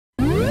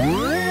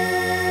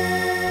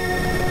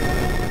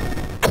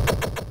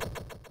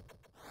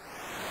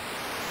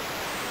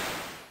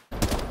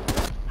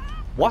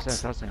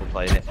What? We're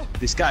playing it.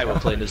 This guy we're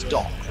playing as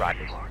Doc, right?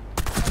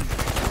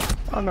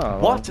 Oh no.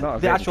 What? Not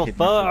The actual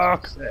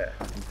fuck?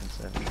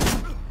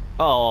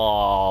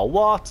 Oh,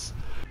 what?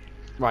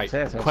 Right,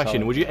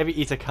 question, would you ever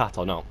eat a cat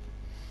or no?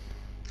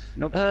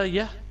 Nope.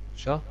 Yeah,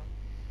 sure.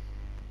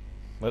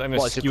 Well, I'm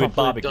gonna skew it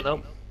barbecue.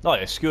 Oh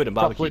yeah, skew it and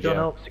barbecue, Properly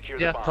done up.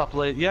 Yeah,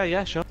 properly.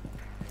 Yeah, sure.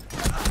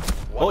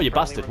 Oh, you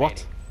bastard,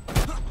 what?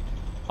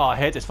 Oh, I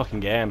hate this fucking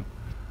game.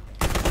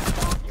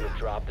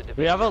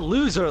 We have a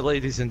loser,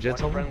 ladies and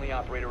gentlemen.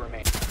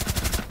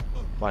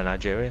 Why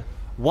Nigeria?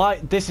 Why?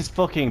 This is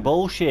fucking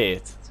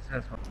bullshit.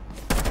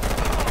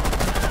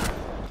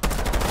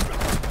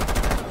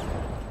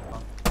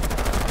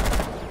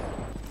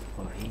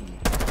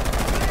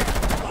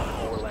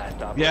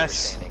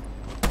 Yes.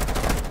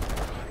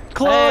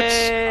 Clutch!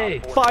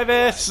 Hey!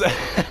 5S!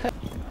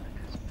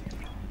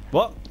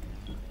 What?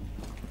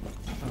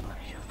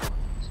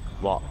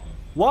 What?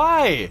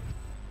 Why?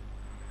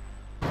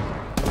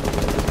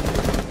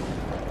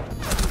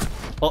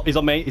 Oh, he's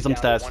on me. He's on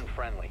stairs.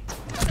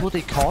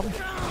 Bloody con.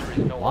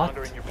 What?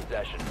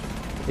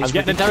 I'm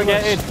getting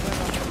interrogated.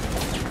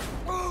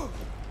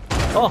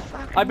 Oh,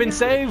 I've been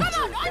saved.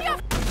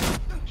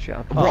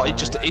 What?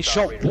 He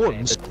shot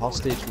once.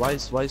 Hostage. Why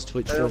is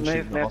Twitch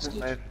shooting the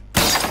hostage?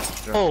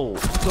 Oh,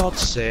 God's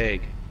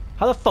sake!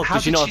 How the fuck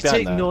did you know I was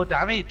behind there? no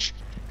damage?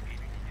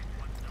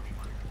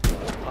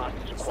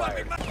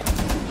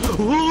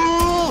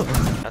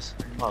 Yes,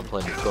 I'm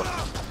playing with gun.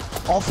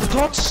 Oh, for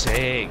God's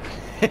sake!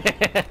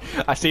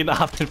 I seen that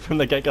happen from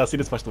the get-go. I seen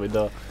it smash the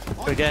window.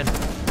 Again.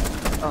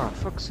 Oh,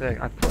 fuck's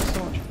sake, I put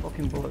so much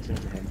fucking bullets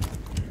into him.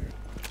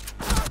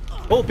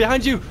 Oh,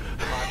 behind you!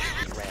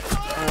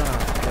 Oh,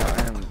 God,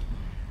 I am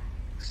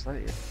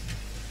excited.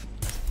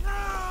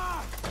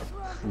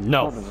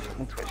 No. Oh, there's a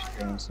fucking Twitch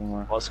game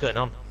somewhere. What's going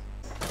on?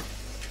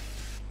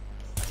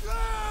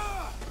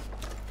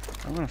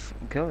 I'm gonna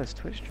fucking kill this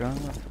Twitch drone.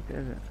 What the fuck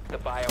is it? The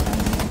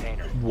biohazard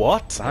container.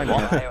 What?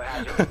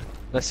 Biohazard.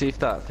 Let's see if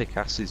that thick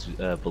ass is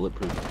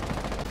bulletproof.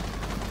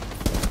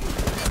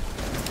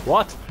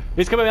 What?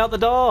 He's coming out the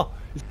door!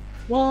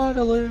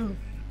 Waterloo,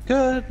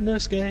 couldn't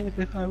escape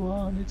if I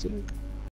wanted to.